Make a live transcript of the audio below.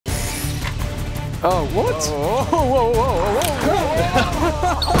Oh, what? Whoa, whoa,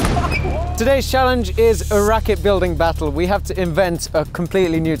 whoa. Today's challenge is a racket building battle. We have to invent a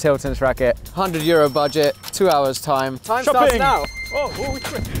completely new table tennis racket. €100 budget, 2 hours time. Time starts now. Oh,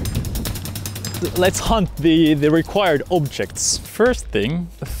 let's hunt the required objects. First thing,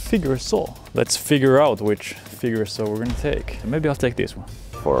 a figure saw. Let's figure out which figure saw we're gonna take. Maybe I'll take this one.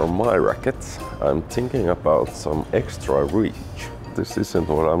 For my racket, I'm thinking about some extra reach. This isn't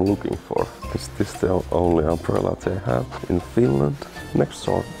what I'm looking for. Is this the only umbrella they have in Finland? Next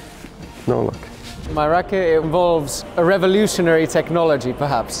door. No luck. My racket involves a revolutionary technology,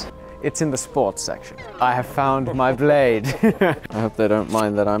 perhaps. It's in the sports section. I have found my blade. I hope they don't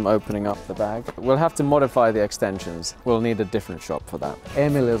mind that I'm opening up the bag. We'll have to modify the extensions. We'll need a different shop for that.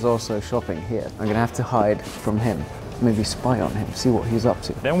 Emil is also shopping here. I'm gonna have to hide from him. Maybe spy on him, see what he's up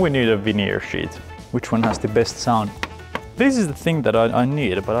to. Then we need a veneer sheet. Which one has the best sound? This is the thing that I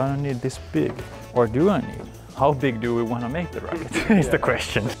need, but I don't need this big. Or do I need? How big do we want to make the racket? Is the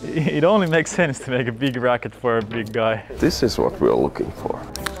question. It only makes sense to make a big racket for a big guy. This is what we're looking for.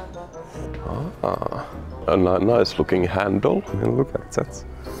 Ah, a nice looking handle. I mean, look at that.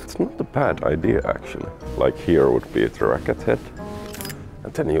 It's not a bad idea actually. Like here would be the racket head.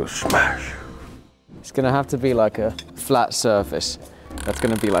 And then you smash. It's gonna have to be like a flat surface. That's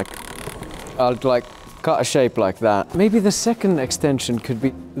gonna be like, I'll like cut a shape like that. Maybe the second extension could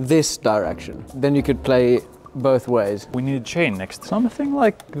be this direction. Then you could play both ways. We need a chain next. Something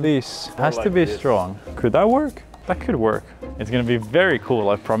like this. Has to be strong. Could that work? That could work. It's gonna be very cool,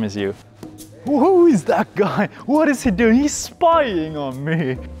 I promise you. Who is that guy? What is he doing? He's spying on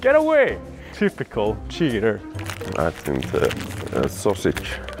me. Get away. Typical cheater. I think the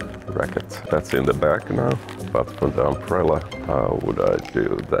sausage racket, that's in the back now. But for the umbrella, how would I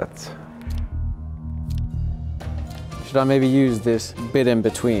do that? Should I maybe use this bit in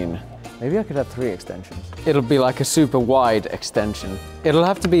between? Maybe I could have 3 extensions. It'll be like a super wide extension. It'll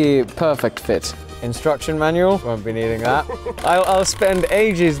have to be perfect fit. Instruction manual, won't be needing that. I'll spend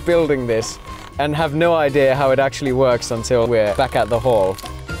ages building this and have no idea how it actually works until we're back at the hall.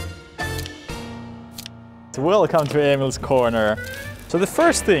 Welcome to Emil's corner. So the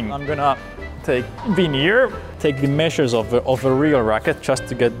first thing, I'm gonna take veneer, take the measures of a real racket just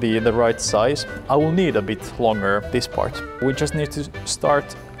to get the right size. I will need a bit longer this part. We just need to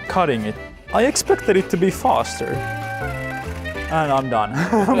start cutting it. I expected it to be faster. And I'm done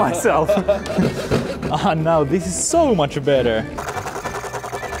myself. And now this is so much better.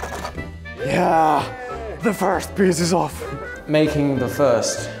 Yeah, the first piece is off. Making the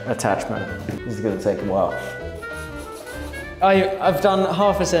first attachment is gonna take a while. I've done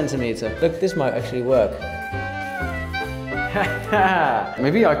 ½ centimeter. Look, this might actually work.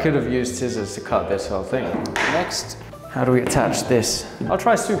 Maybe I could have used scissors to cut this whole thing. Next, how do we attach this? I'll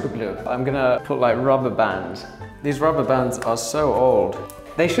try super glue. I'm gonna put like rubber bands. These rubber bands are so old.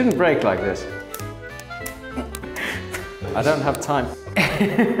 They shouldn't break like this. I don't have time.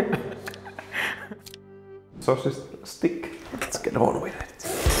 Sausage stick. Let's get on with it.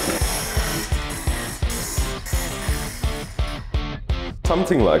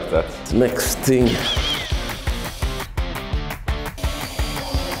 Something like that. Next thing.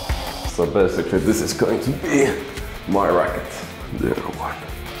 So basically this is going to be my racket. The other one.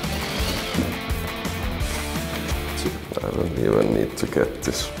 I don't even need to get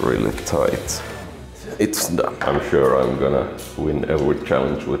this really tight. It's done. I'm sure I'm gonna win every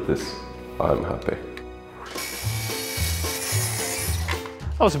challenge with this. I'm happy.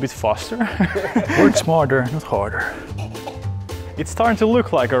 That was a bit faster. Work smarter, not harder. It's starting to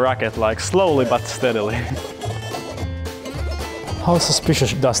look like a racket, like slowly but steadily. How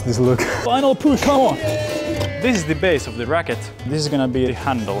suspicious does this look? Final push, come on! This is the base of the racket. This is gonna be the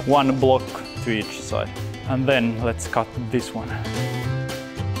handle. 1 block to each side. And then let's cut this one.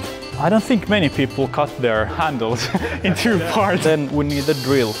 I don't think many people cut their handles in 2 parts. Then we need the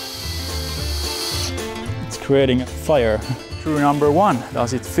drill. It's creating a fire. Screw number 1,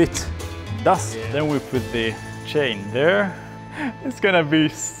 does it fit? It does. Then we put the chain there. It's gonna be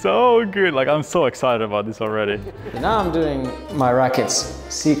so good. Like, I'm so excited about this already. Now I'm doing my racket's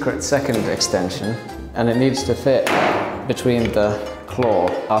secret second extension, and it needs to fit between the claw.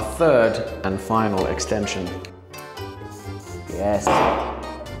 Our third and final extension. Yes.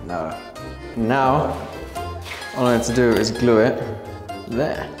 No. Now, all I have to do is glue it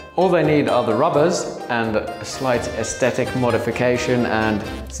there. All they need are the rubbers and a slight aesthetic modification, and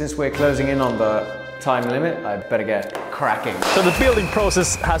since we're closing in on the time limit, I better get cracking. So the building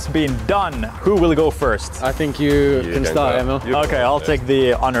process has been done. Who will go first? I think you can start, Emil. Okay, I'll take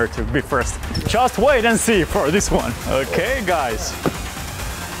the honor to be first. Just wait and see for this one. Okay, guys.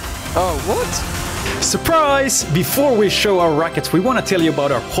 Oh, what? Surprise! Before we show our rackets, we want to tell you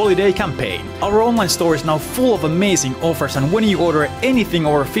about our holiday campaign. Our online store is now full of amazing offers, and when you order anything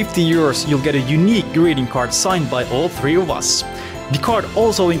over 50 euros, you'll get a unique greeting card signed by all three of us. The card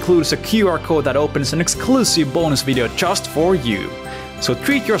also includes a QR code that opens an exclusive bonus video just for you. So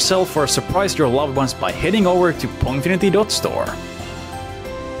treat yourself or surprise your loved ones by heading over to pongfinity.store.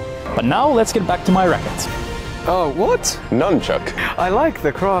 But now let's get back to my racket. Oh, what? Nunchuck. I like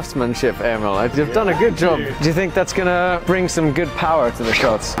the craftsmanship, Emil. You've done a good job. Do you think that's gonna bring some good power to the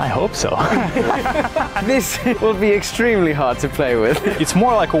shots? I hope so. This will be extremely hard to play with. It's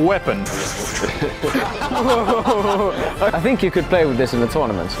more like a weapon. I think you could play with this in a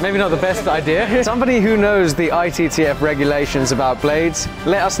tournament. Maybe not the best idea. Somebody who knows the ITTF regulations about blades,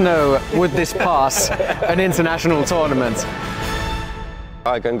 let us know, would this pass an international tournament?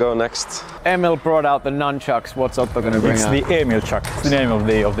 I can go next. Emil brought out the nunchucks. What's Otto gonna bring out? It's the Emil Chuck. It's the name of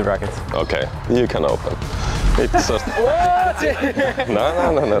the racket. Okay, you can open. It's just... What?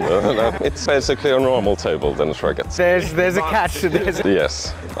 No. It's basically a normal table tennis racket. There's a catch to this.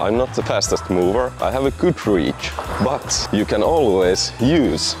 Yes, I'm not the fastest mover. I have a good reach, but you can always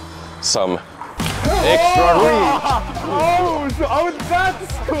use some extra reach. Oh,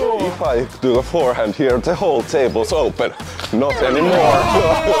 that's cool. If I do a forehand here, the whole table's open. Not anymore.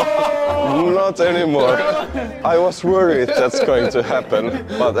 Not anymore. I was worried that's going to happen,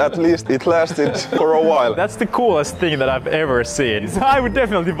 but at least it lasted for a while. That's the coolest thing that I've ever seen. I would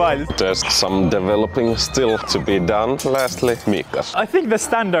definitely buy this. There's some developing still to be done. Lastly, Mika's. I think the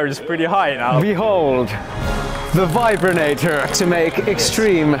standard is pretty high now. Behold, the Vibranator to make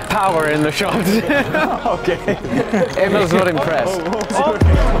extreme power in the shot. Okay. Emil's not impressed.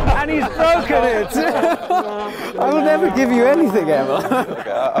 And he's broken it! I will never give you anything, Emil.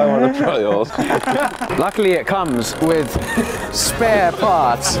 I want to try yours. Luckily it comes with spare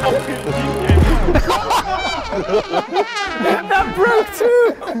parts. That broke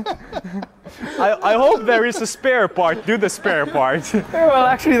too! I hope there is a spare part. Do the spare part. Well,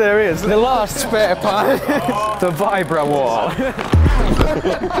 actually there is. The last spare part. The Vibra wall.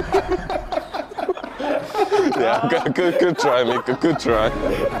 Yeah, good try, Mika, good try.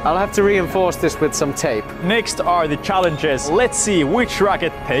 I'll have to reinforce this with some tape. Next are the challenges. Let's see which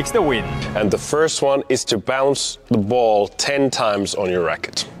racket takes the win. And the first one is to bounce the ball 10 times on your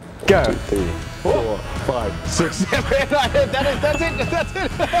racket. Go. 2, 3, 4, 5, 6, 7, 8, 9, that's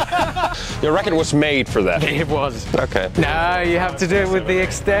it. Your racket was made for that. It was. Okay. No, you have to do it with the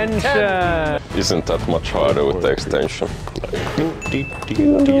extension. Isn't that much harder with the extension?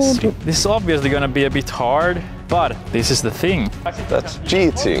 This is obviously gonna be a bit hard, but this is the thing. That's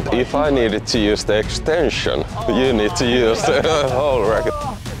cheating. If I needed to use the extension, you need to use the whole racket.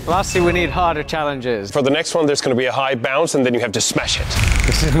 Lastly, we need harder challenges. For the next one, there's going to be a high bounce and then you have to smash it.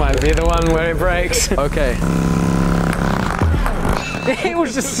 This might be the one where it breaks. Okay. It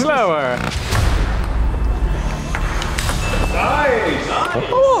was just slower. Nice!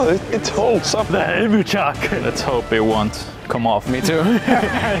 Oh, it holds up. The Emil Chuck. Let's hope it won't come off. Me too.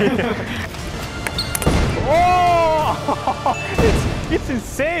 Oh! It's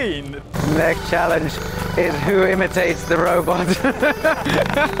insane! Next challenge is who imitates the robot.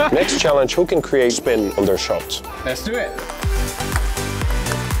 Next challenge, who can create spin on their shots? Let's do it.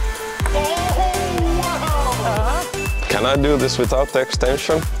 Can I do this without the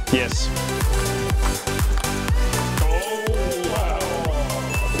extension? Yes.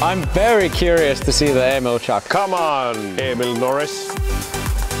 I'm very curious to see the Emil Chuck. Come on, Emil Norris.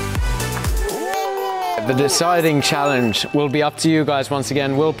 The deciding challenge will be up to you guys once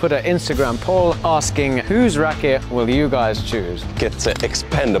again. We'll put an Instagram poll asking whose racket will you guys choose? Get the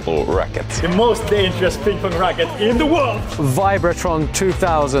expendable racket. The most dangerous ping pong racket in the world! Vibratron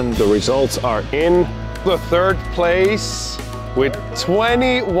 2000. The results are in the third place with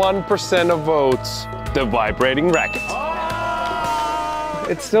 21% of votes. The vibrating racket.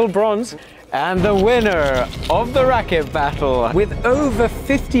 It's still bronze. And the winner of the racket battle with over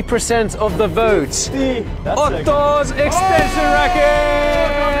 50% of the votes, Otto's extension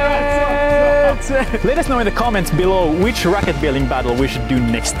racket! Let us know in the comments below which racket building battle we should do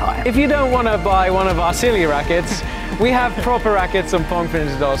next time. If you don't want to buy one of our silly rackets, we have proper rackets on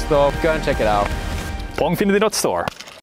Pongfinity.store. Go and check it out. Pongfinity.store.